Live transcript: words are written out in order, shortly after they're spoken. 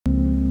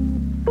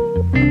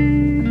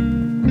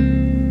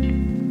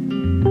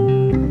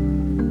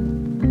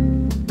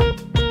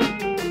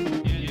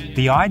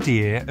The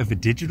idea of a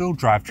digital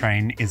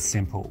drivetrain is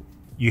simple.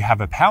 You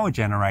have a power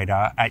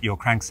generator at your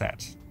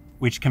crankset,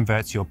 which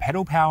converts your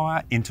pedal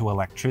power into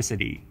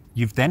electricity.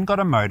 You've then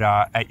got a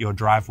motor at your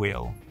drive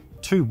wheel.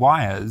 Two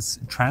wires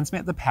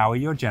transmit the power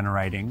you're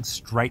generating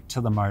straight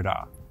to the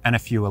motor, and a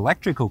few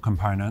electrical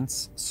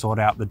components sort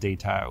out the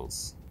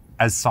details.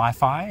 As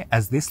sci-fi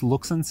as this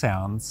looks and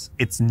sounds,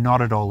 it's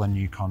not at all a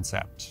new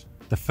concept.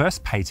 The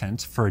first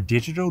patent for a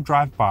digital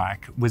drive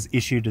bike was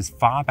issued as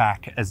far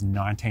back as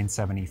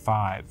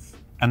 1975,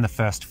 and the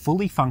first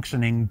fully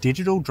functioning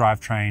digital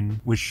drivetrain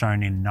was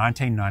shown in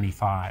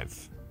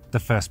 1995. The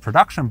first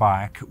production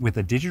bike with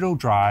a digital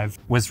drive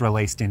was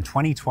released in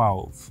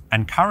 2012,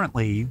 and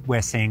currently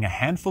we're seeing a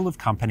handful of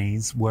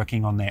companies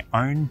working on their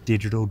own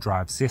digital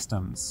drive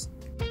systems.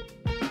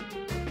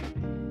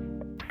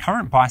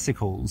 Current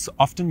bicycles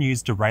often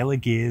use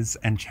derailleur gears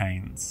and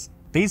chains.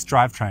 These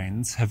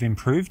drivetrains have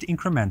improved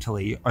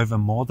incrementally over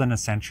more than a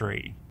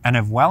century, and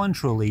have well and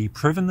truly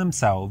proven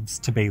themselves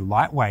to be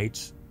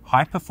lightweight,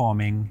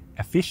 high-performing,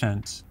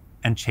 efficient,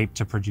 and cheap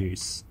to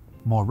produce.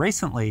 More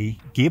recently,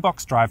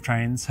 gearbox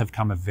drivetrains have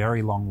come a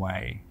very long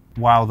way.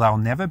 While they'll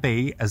never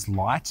be as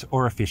light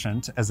or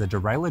efficient as a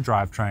derailleur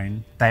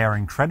drivetrain, they are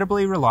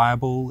incredibly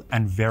reliable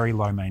and very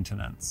low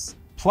maintenance.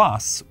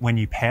 Plus, when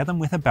you pair them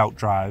with a belt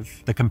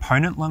drive, the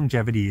component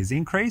longevity is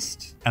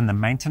increased and the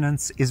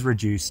maintenance is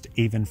reduced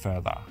even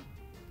further.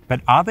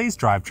 But are these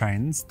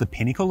drivetrains the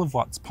pinnacle of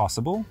what's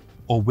possible?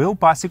 Or will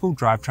bicycle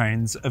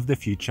drivetrains of the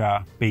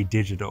future be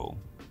digital?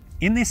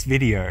 In this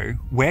video,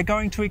 we're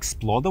going to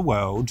explore the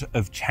world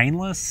of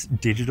chainless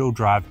digital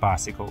drive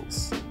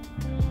bicycles.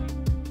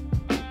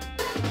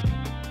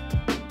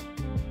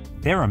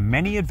 There are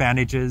many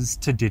advantages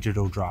to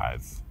digital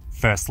drive.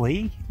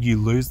 Firstly, you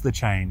lose the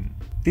chain.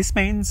 This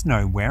means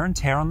no wear and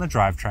tear on the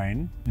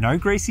drivetrain, no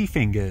greasy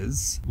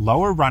fingers,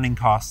 lower running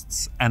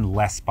costs, and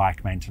less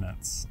bike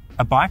maintenance.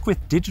 A bike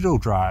with digital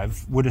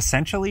drive would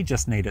essentially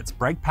just need its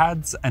brake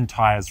pads and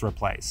tyres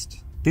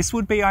replaced. This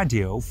would be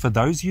ideal for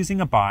those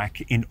using a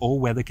bike in all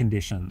weather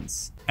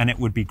conditions, and it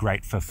would be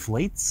great for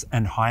fleets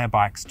and hire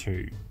bikes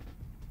too.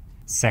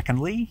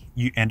 Secondly,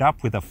 you end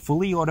up with a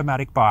fully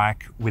automatic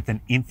bike with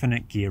an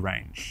infinite gear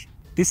range.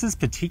 This is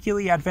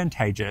particularly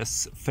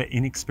advantageous for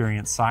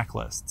inexperienced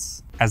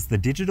cyclists, as the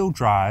digital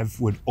drive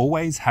would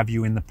always have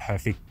you in the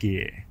perfect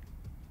gear.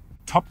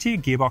 Top-tier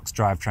gearbox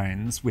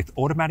drivetrains with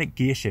automatic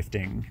gear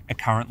shifting are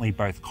currently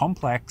both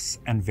complex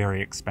and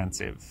very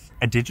expensive.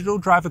 A digital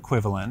drive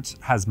equivalent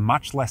has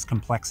much less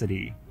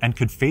complexity and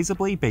could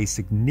feasibly be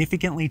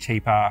significantly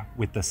cheaper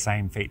with the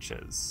same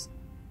features.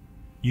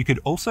 You could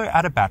also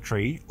add a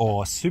battery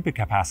or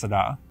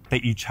supercapacitor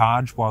that you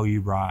charge while you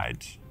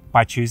ride.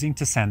 By choosing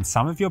to send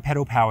some of your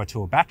pedal power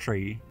to a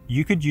battery,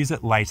 you could use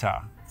it later,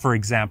 for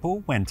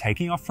example when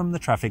taking off from the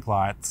traffic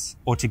lights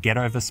or to get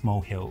over small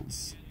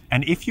hills.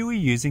 And if you were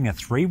using a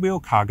 3-wheel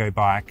cargo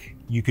bike,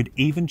 you could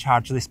even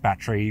charge this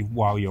battery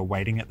while you're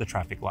waiting at the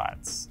traffic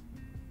lights.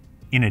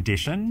 In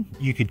addition,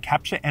 you could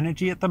capture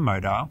energy at the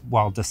motor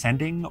while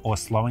descending or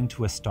slowing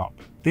to a stop.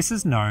 This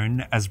is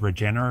known as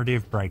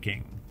regenerative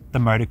braking. The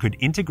motor could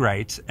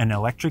integrate an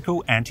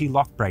electrical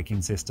anti-lock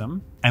braking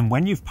system, and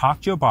when you've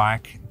parked your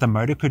bike, the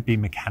motor could be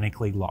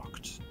mechanically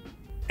locked.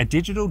 A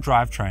digital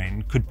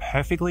drivetrain could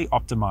perfectly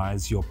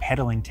optimize your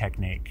pedaling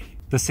technique.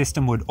 The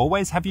system would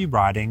always have you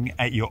riding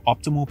at your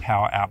optimal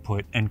power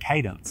output and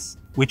cadence,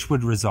 which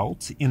would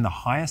result in the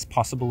highest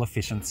possible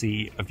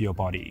efficiency of your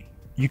body.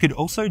 You could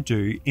also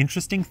do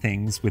interesting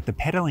things with the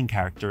pedaling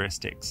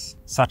characteristics,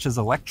 such as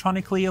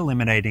electronically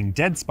eliminating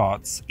dead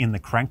spots in the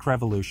crank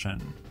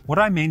revolution. What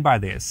I mean by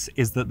this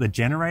is that the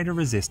generator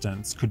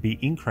resistance could be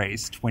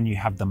increased when you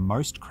have the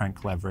most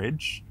crank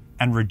leverage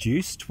and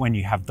reduced when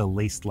you have the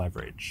least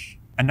leverage.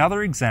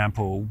 Another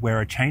example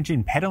where a change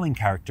in pedaling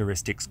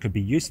characteristics could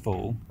be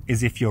useful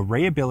is if you're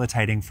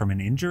rehabilitating from an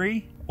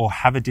injury or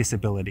have a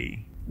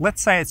disability.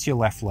 Let's say it's your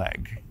left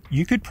leg.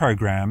 You could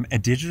program a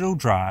digital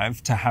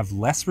drive to have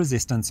less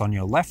resistance on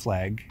your left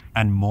leg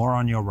and more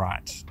on your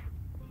right.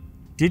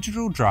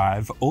 Digital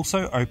drive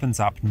also opens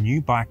up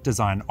new bike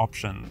design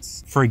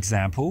options. For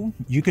example,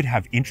 you could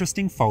have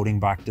interesting folding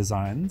bike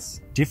designs,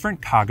 different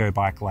cargo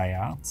bike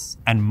layouts,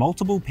 and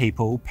multiple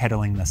people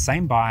pedaling the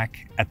same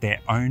bike at their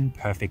own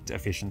perfect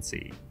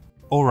efficiency.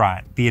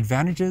 Alright, the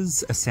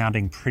advantages are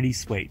sounding pretty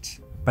sweet,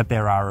 but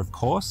there are of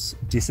course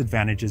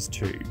disadvantages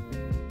too.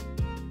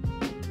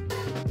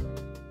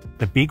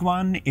 The big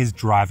one is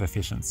drive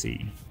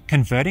efficiency.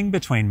 Converting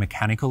between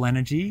mechanical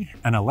energy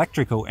and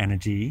electrical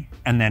energy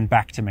and then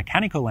back to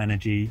mechanical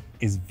energy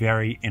is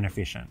very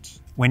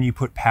inefficient. When you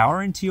put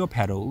power into your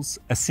pedals,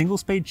 a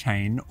single-speed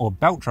chain or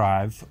belt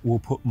drive will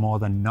put more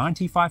than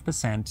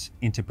 95%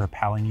 into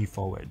propelling you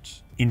forward.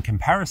 In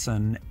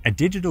comparison, a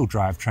digital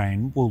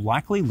drivetrain will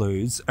likely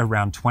lose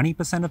around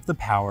 20% of the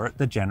power at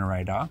the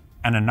generator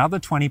and another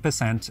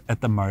 20%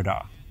 at the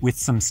motor. With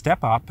some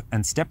step up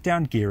and step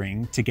down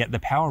gearing to get the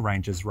power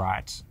ranges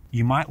right,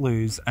 you might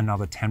lose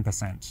another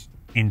 10%.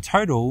 In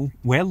total,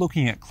 we're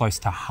looking at close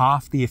to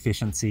half the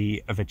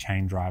efficiency of a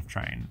chain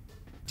drivetrain.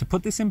 To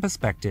put this in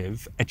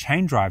perspective, a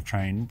chain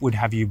drivetrain would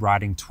have you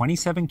riding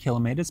 27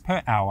 km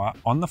per hour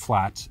on the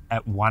flat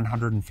at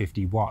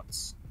 150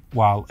 watts,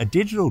 while a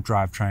digital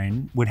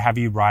drivetrain would have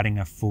you riding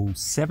a full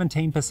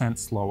 17%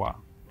 slower.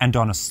 And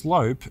on a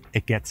slope,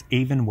 it gets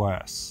even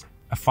worse.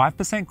 A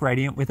 5%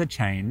 gradient with a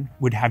chain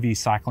would have you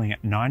cycling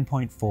at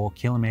 9.4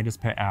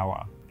 km per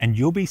hour, and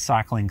you'll be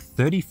cycling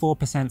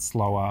 34%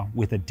 slower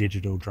with a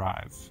digital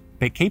drive.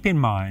 But keep in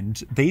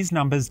mind, these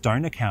numbers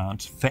don't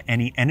account for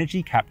any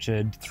energy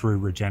captured through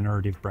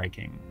regenerative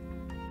braking.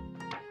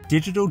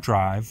 Digital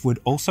drive would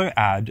also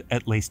add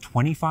at least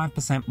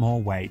 25%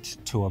 more weight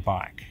to a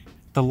bike.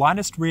 The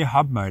lightest rear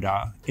hub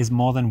motor is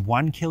more than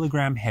 1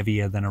 kilogram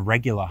heavier than a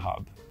regular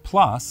hub.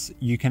 Plus,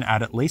 you can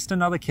add at least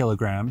another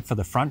kilogram for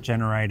the front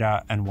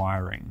generator and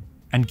wiring.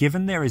 And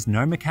given there is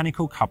no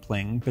mechanical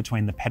coupling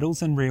between the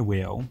pedals and rear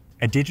wheel,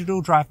 a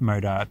digital drive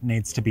motor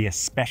needs to be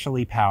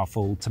especially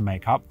powerful to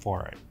make up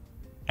for it.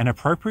 An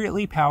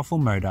appropriately powerful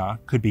motor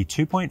could be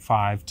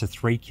 2.5 to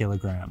 3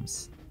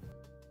 kilograms.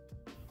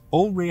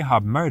 All rear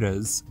hub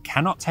motors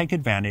cannot take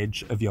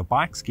advantage of your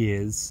bike's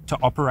gears to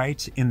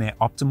operate in their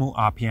optimal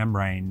RPM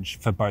range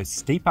for both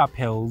steep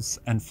uphills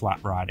and flat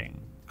riding.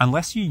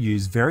 Unless you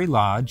use very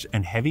large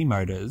and heavy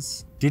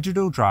motors,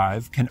 digital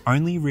drive can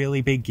only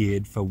really be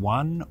geared for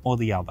one or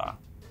the other.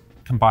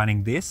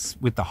 Combining this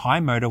with the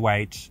high motor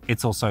weight,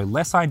 it's also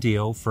less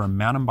ideal for a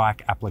mountain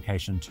bike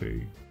application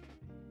too.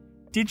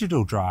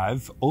 Digital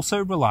drive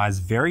also relies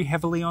very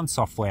heavily on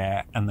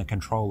software and the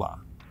controller.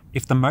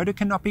 If the motor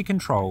cannot be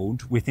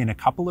controlled within a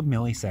couple of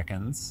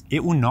milliseconds,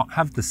 it will not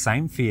have the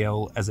same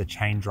feel as a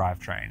chain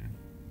drivetrain.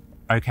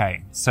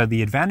 Okay, so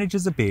the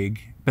advantages are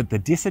big, but the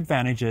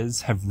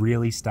disadvantages have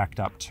really stacked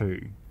up too.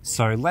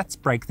 So let's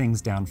break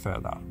things down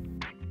further.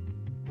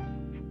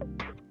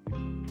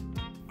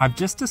 I've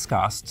just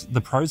discussed the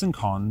pros and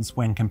cons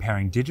when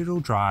comparing digital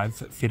drive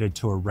fitted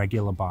to a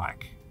regular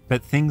bike.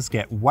 But things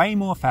get way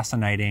more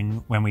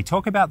fascinating when we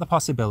talk about the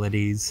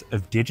possibilities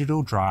of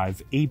digital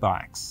drive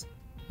e-bikes.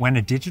 When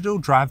a digital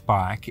drive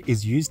bike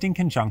is used in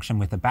conjunction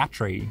with a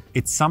battery,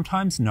 it's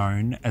sometimes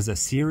known as a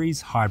series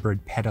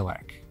hybrid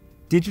pedelec.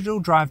 Digital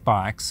drive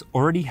bikes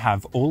already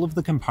have all of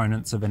the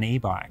components of an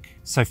e-bike,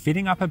 so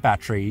fitting up a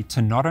battery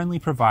to not only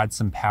provide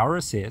some power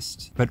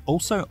assist, but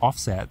also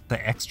offset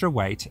the extra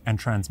weight and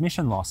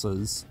transmission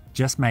losses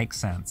just makes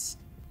sense.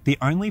 The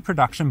only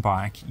production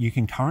bike you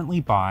can currently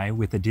buy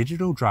with a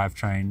digital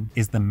drivetrain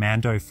is the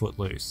Mando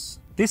Footloose.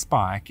 This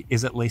bike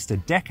is at least a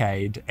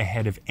decade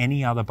ahead of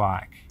any other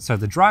bike, so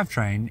the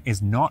drivetrain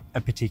is not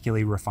a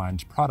particularly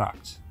refined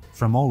product.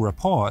 From all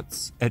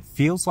reports, it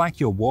feels like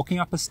you're walking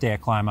up a stair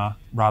climber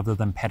rather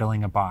than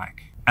pedaling a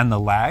bike, and the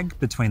lag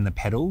between the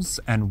pedals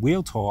and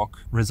wheel torque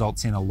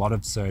results in a lot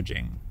of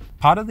surging.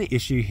 Part of the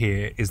issue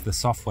here is the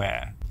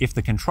software. If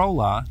the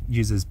controller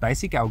uses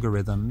basic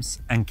algorithms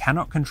and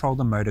cannot control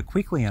the motor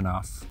quickly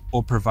enough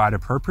or provide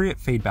appropriate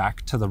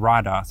feedback to the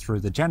rider through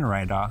the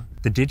generator,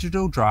 the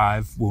digital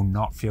drive will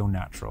not feel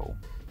natural.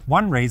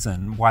 One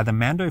reason why the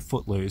Mando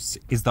Footloose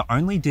is the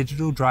only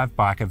digital drive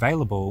bike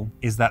available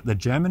is that the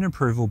German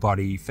approval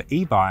body for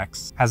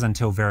e-bikes has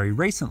until very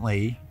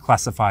recently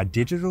classified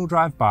digital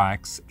drive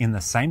bikes in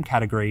the same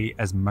category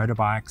as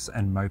motorbikes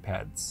and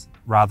mopeds,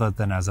 rather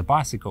than as a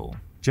bicycle.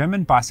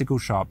 German bicycle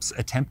shops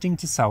attempting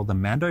to sell the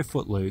Mando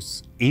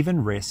Footloose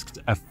even risked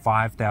a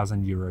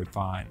 €5,000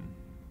 fine.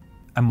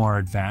 A more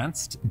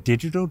advanced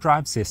digital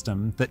drive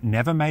system that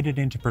never made it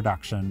into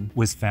production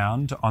was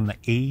found on the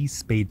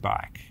e-Speed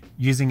bike.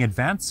 Using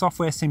advanced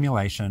software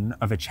simulation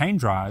of a chain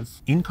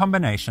drive in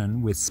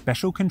combination with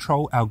special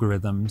control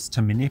algorithms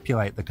to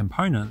manipulate the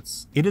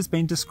components, it has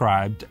been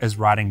described as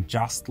riding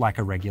just like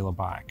a regular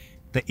bike.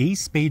 The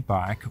e-Speed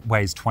bike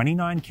weighs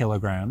 29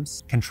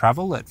 kilograms, can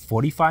travel at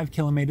 45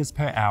 kilometers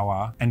per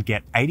hour, and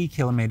get 80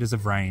 kilometers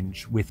of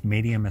range with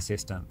medium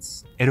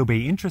assistance. It'll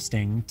be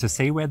interesting to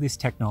see where this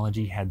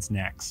technology heads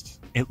next.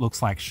 It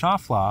looks like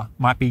Schaeffler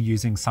might be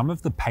using some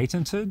of the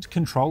patented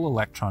control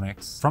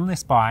electronics from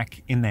this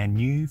bike in their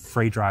new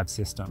free drive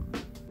system.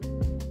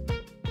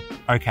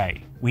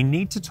 Okay, we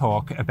need to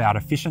talk about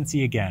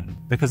efficiency again,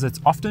 because it's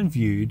often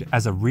viewed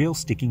as a real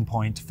sticking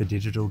point for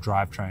digital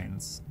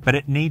drivetrains, but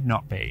it need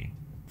not be.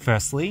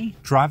 Firstly,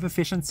 drive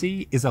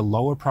efficiency is a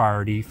lower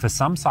priority for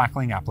some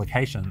cycling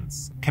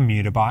applications.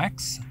 Commuter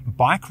bikes,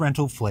 bike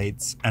rental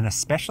fleets, and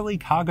especially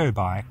cargo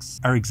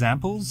bikes are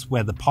examples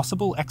where the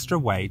possible extra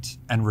weight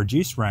and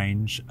reduced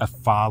range are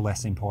far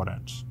less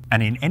important.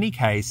 And in any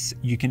case,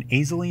 you can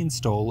easily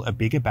install a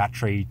bigger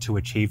battery to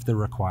achieve the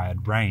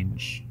required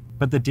range.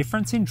 But the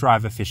difference in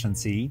drive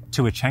efficiency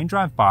to a chain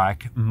drive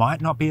bike might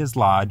not be as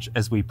large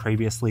as we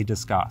previously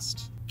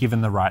discussed, given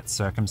the right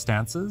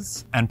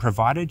circumstances and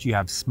provided you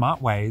have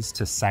smart ways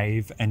to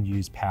save and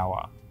use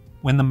power.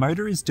 When the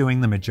motor is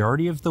doing the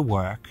majority of the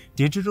work,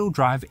 digital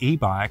drive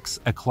e-bikes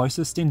are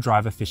closest in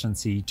drive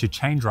efficiency to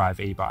chain drive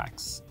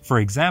e-bikes. For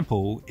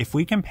example, if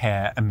we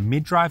compare a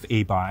mid-drive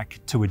e-bike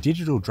to a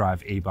digital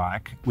drive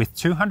e-bike with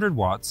 200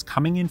 watts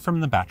coming in from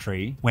the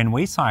battery, when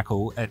we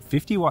cycle at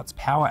 50 watts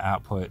power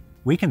output,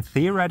 we can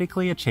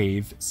theoretically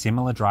achieve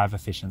similar drive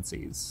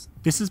efficiencies.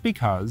 This is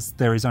because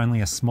there is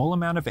only a small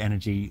amount of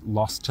energy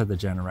lost to the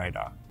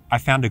generator. I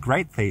found a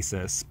great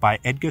thesis by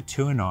Edgar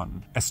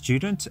Tuanon, a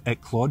student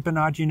at Claude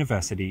Bernard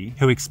University,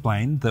 who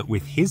explained that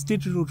with his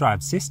digital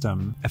drive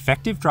system,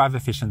 effective drive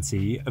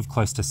efficiency of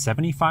close to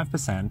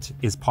 75%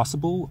 is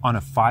possible on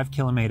a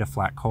 5-kilometre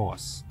flat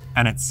course,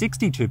 and it's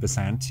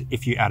 62%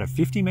 if you add a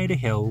 50-metre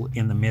hill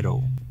in the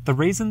middle. The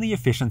reason the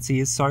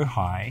efficiency is so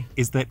high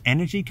is that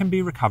energy can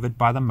be recovered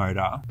by the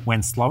motor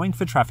when slowing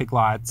for traffic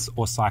lights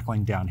or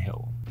cycling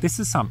downhill. This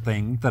is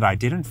something that I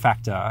didn't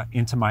factor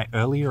into my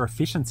earlier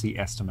efficiency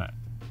estimate.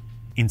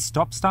 In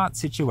stop-start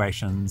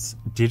situations,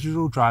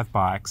 digital drive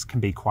bikes can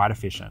be quite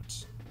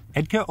efficient.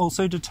 Edgar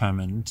also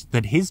determined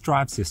that his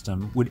drive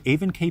system would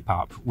even keep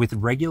up with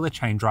regular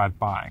chain drive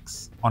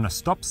bikes on a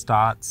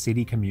stop-start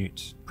city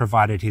commute,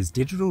 provided his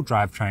digital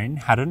drivetrain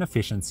had an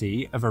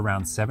efficiency of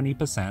around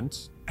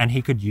 70% and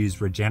he could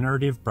use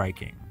regenerative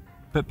braking.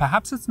 But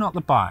perhaps it's not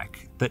the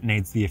bike that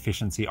needs the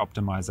efficiency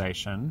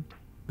optimization,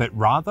 but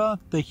rather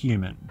the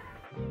human.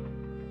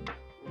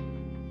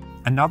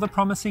 Another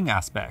promising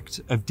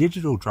aspect of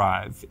digital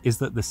drive is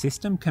that the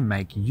system can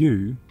make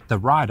you, the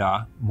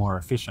rider, more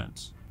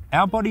efficient.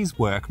 Our bodies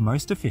work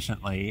most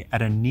efficiently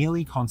at a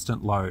nearly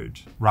constant load,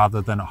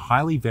 rather than a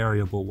highly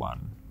variable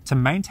one. To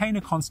maintain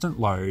a constant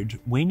load,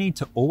 we need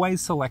to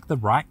always select the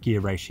right gear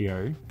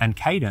ratio and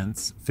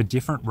cadence for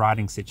different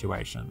riding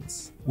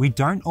situations. We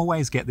don't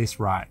always get this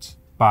right,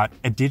 but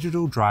a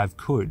digital drive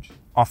could,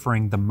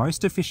 offering the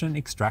most efficient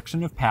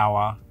extraction of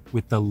power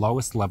with the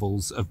lowest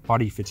levels of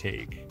body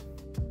fatigue.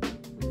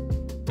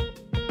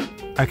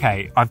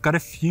 Okay, I've got a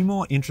few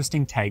more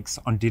interesting takes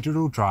on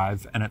digital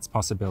drive and its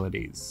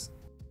possibilities.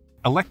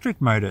 Electric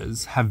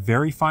motors have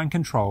very fine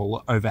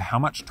control over how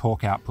much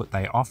torque output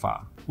they offer,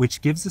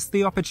 which gives us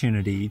the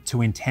opportunity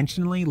to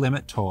intentionally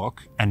limit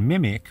torque and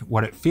mimic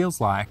what it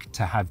feels like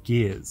to have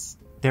gears.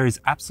 There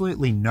is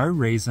absolutely no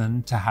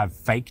reason to have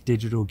fake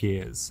digital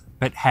gears,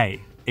 but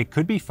hey, it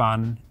could be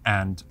fun,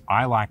 and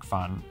I like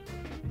fun.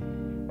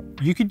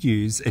 You could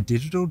use a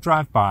digital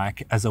drive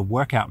bike as a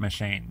workout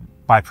machine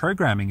by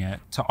programming it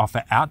to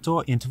offer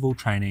outdoor interval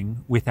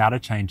training without a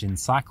change in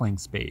cycling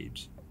speed.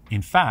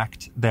 In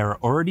fact, there are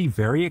already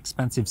very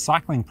expensive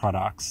cycling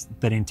products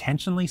that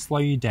intentionally slow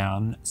you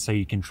down so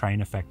you can train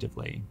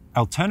effectively.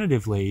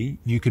 Alternatively,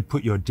 you could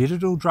put your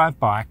digital drive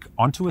bike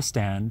onto a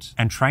stand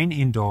and train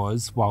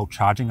indoors while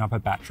charging up a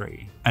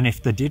battery. And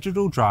if the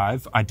digital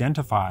drive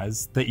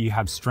identifies that you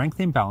have strength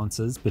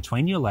imbalances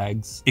between your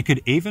legs, it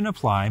could even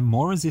apply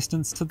more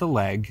resistance to the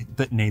leg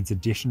that needs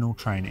additional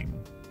training.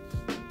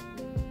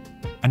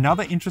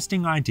 Another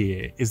interesting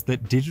idea is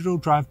that digital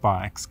drive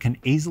bikes can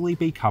easily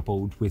be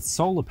coupled with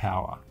solar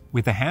power.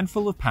 With a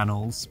handful of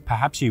panels,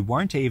 perhaps you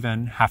won't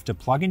even have to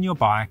plug in your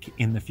bike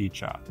in the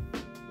future.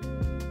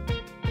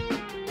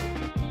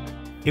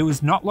 It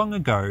was not long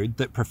ago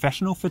that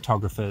professional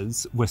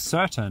photographers were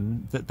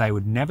certain that they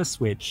would never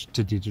switch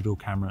to digital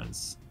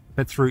cameras.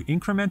 But through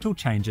incremental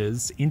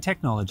changes in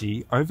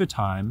technology over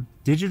time,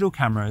 digital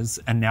cameras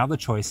are now the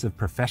choice of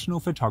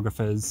professional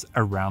photographers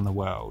around the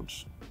world.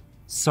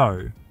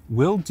 So,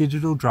 will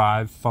digital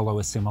drive follow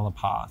a similar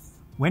path?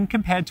 When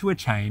compared to a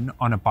chain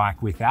on a bike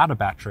without a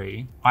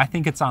battery, I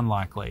think it's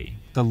unlikely.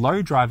 The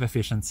low drive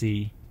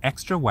efficiency,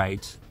 extra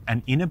weight,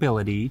 and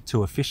inability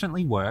to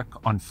efficiently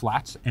work on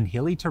flat and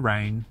hilly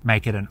terrain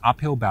make it an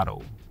uphill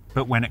battle.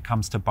 But when it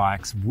comes to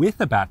bikes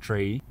with a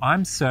battery,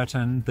 I'm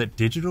certain that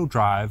digital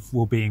drive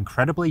will be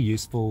incredibly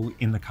useful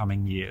in the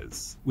coming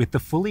years. With the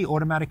fully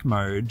automatic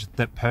mode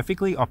that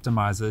perfectly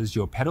optimizes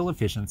your pedal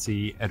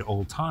efficiency at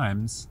all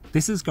times,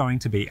 this is going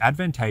to be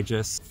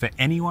advantageous for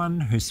anyone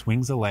who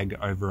swings a leg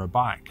over a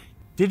bike.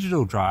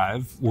 Digital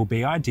drive will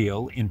be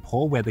ideal in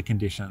poor weather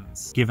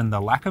conditions, given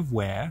the lack of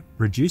wear,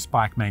 reduced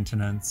bike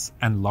maintenance,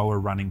 and lower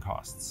running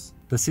costs.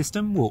 The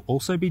system will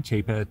also be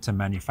cheaper to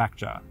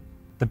manufacture.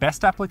 The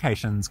best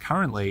applications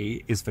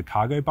currently is for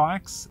cargo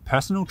bikes,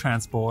 personal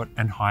transport,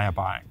 and hire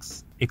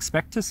bikes.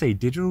 Expect to see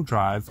digital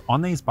drive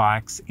on these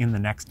bikes in the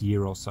next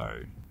year or so.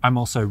 I'm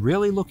also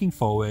really looking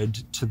forward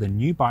to the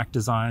new bike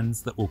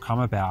designs that will come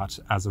about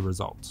as a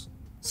result.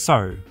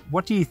 So,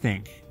 what do you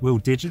think? Will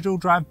digital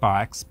drive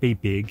bikes be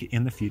big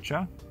in the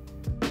future?